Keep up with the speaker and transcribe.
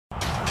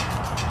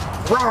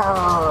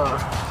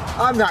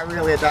I'm not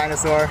really a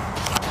dinosaur.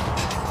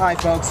 Hi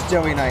folks,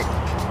 Joey Knight,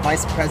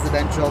 Vice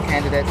Presidential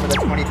candidate for the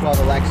 2012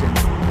 election.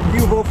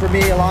 If you vote for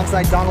me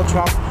alongside Donald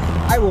Trump,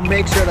 I will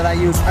make sure that I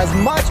use as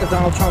much of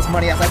Donald Trump's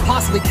money as I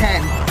possibly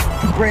can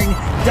to bring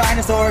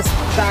dinosaurs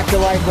back to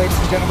life, ladies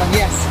and gentlemen.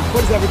 Yes,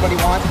 what does everybody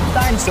want?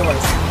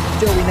 Dinosaurs.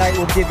 Joey Knight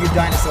will give you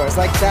dinosaurs.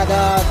 Like that,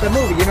 the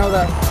movie, you know,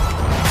 the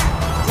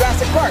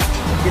Jurassic Park,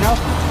 you know?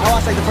 I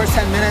watched like the first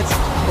 10 minutes.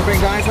 We'll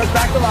bring dinosaurs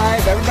back to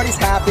life. Everybody's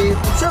happy.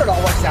 I'm sure it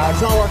all works out.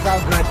 It's all worked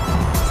out good.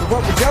 So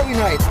vote for Joey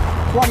Knight,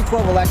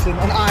 2012 election,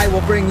 and I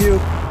will bring you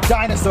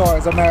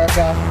dinosaurs,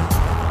 America.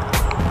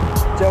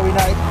 Joey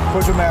Knight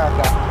for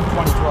America,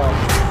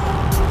 2012.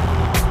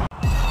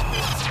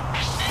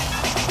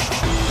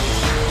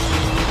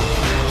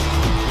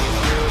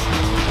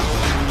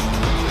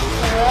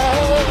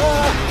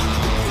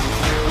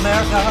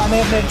 America, I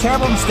may have made a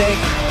terrible mistake.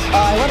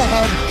 I went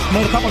ahead,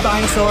 made a couple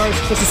dinosaurs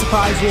just to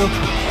surprise you.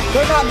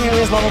 They're not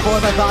nearly as lovable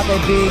as I thought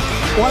they'd be.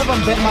 One of them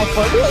bit my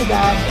foot really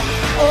bad.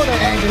 Oh,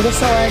 they're angry. They're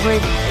so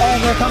angry. And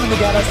they're coming to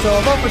get us. So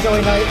a vote for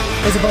Joey Knight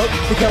is a vote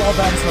to kill all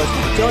dinosaurs.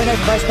 Joey Knight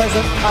for Vice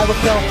President. I will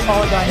kill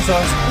all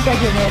dinosaurs.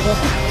 Thank you, America.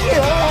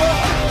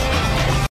 Yeah.